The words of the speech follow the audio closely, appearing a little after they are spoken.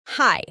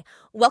Hi,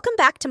 welcome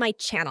back to my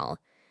channel.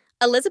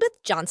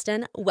 Elizabeth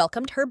Johnston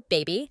welcomed her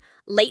baby,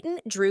 Leighton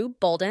Drew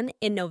Bolden,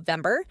 in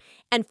November,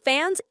 and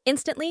fans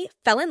instantly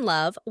fell in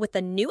love with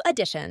the new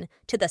addition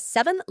to the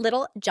 7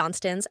 little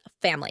Johnstons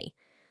family.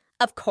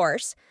 Of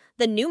course,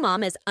 the new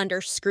mom is under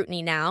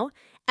scrutiny now,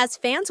 as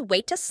fans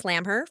wait to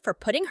slam her for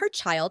putting her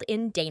child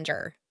in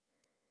danger.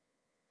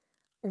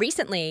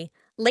 Recently,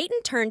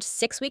 Leighton turned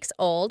 6 weeks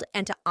old,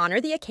 and to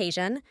honor the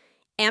occasion,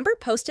 Amber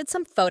posted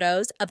some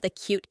photos of the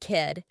cute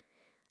kid.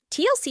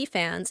 TLC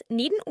fans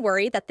needn't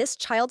worry that this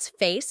child's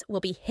face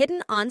will be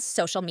hidden on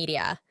social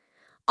media.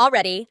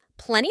 Already,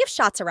 plenty of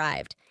shots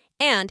arrived,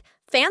 and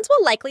fans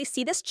will likely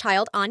see this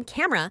child on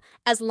camera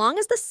as long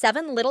as the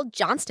 7 little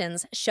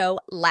Johnstons show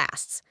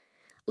lasts.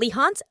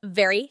 Leighton's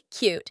very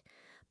cute,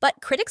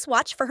 but critics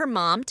watch for her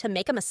mom to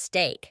make a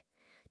mistake.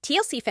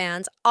 TLC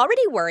fans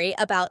already worry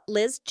about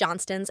Liz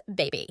Johnston's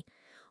baby.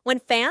 When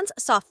fans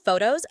saw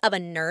photos of a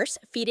nurse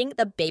feeding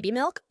the baby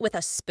milk with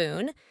a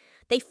spoon,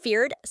 they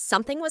feared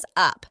something was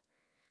up.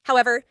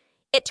 However,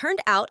 it turned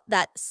out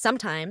that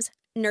sometimes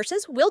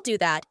nurses will do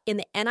that in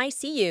the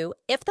NICU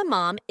if the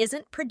mom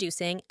isn't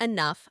producing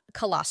enough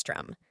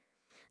colostrum.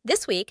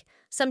 This week,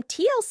 some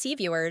TLC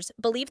viewers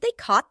believe they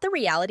caught the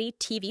reality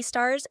TV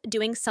stars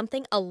doing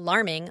something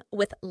alarming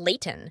with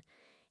Leighton.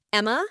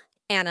 Emma,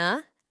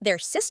 Anna, their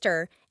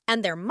sister,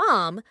 and their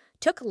mom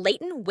took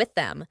Leighton with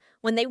them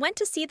when they went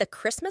to see the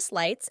Christmas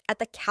lights at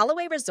the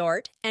Callaway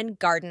Resort and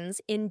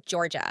Gardens in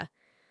Georgia.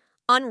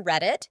 On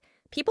Reddit,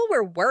 people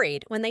were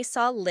worried when they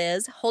saw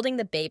Liz holding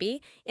the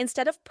baby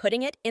instead of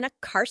putting it in a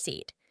car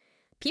seat.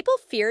 People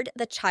feared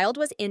the child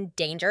was in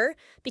danger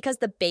because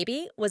the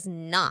baby was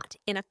not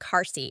in a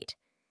car seat.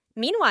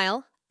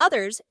 Meanwhile,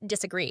 others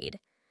disagreed.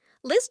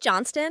 Liz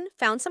Johnston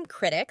found some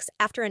critics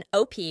after an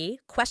OP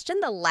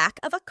questioned the lack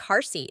of a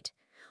car seat.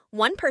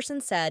 One person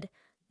said,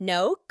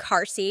 "No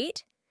car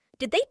seat?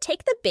 Did they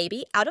take the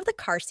baby out of the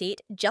car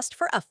seat just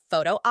for a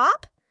photo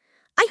op?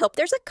 I hope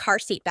there's a car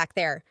seat back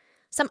there."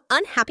 Some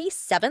unhappy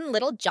 7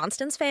 little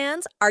Johnstons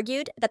fans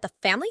argued that the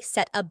family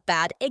set a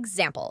bad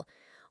example.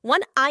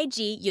 One IG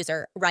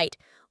user wrote,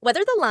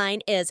 "Whether the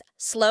line is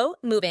slow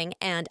moving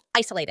and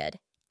isolated,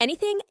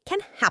 anything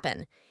can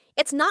happen.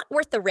 It's not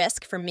worth the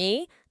risk for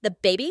me. The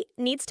baby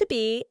needs to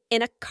be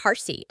in a car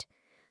seat."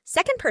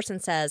 Second person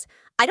says,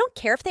 "I don't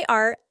care if they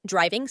are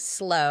driving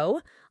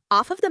slow,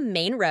 off of the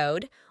main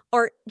road,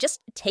 or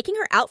just taking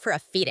her out for a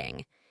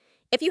feeding.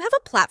 If you have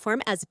a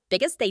platform as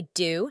big as they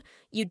do,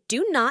 you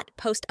do not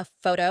post a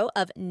photo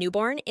of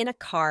newborn in a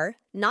car,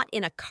 not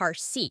in a car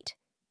seat,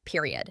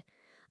 period."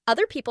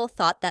 Other people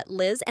thought that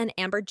Liz and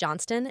Amber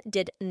Johnston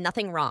did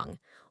nothing wrong.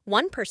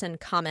 One person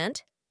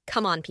comment,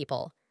 "Come on,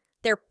 people.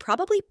 They're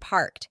probably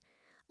parked.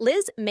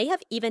 Liz may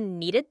have even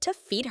needed to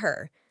feed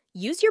her.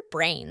 Use your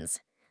brains.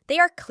 They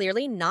are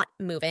clearly not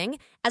moving,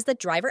 as the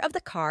driver of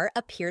the car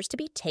appears to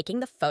be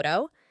taking the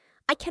photo.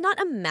 I cannot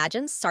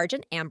imagine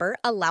Sergeant Amber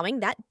allowing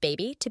that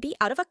baby to be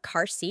out of a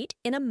car seat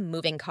in a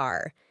moving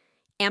car.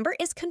 Amber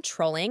is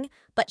controlling,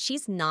 but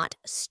she's not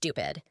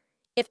stupid.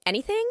 If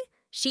anything,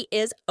 she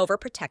is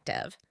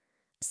overprotective."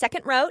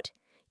 Second wrote,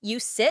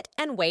 "You sit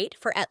and wait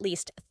for at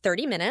least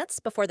 30 minutes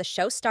before the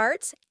show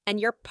starts, and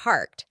you're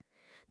parked."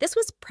 This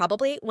was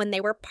probably when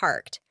they were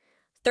parked.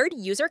 Third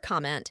user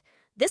comment,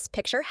 "This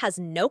picture has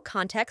no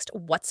context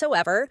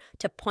whatsoever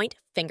to point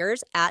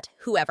fingers at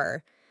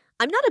whoever.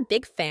 I'm not a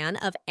big fan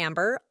of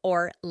Amber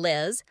or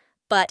Liz,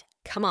 but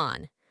come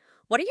on.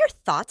 What are your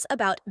thoughts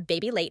about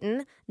baby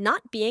Leighton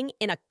not being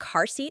in a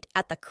car seat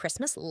at the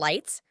Christmas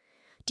lights?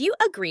 Do you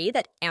agree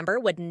that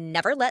Amber would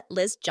never let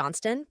Liz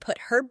Johnston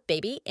put her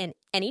baby in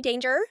any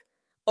danger?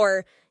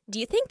 Or do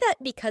you think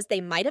that because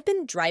they might have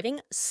been driving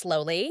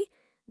slowly,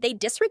 they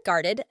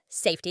disregarded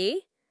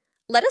safety?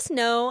 Let us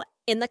know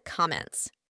in the comments.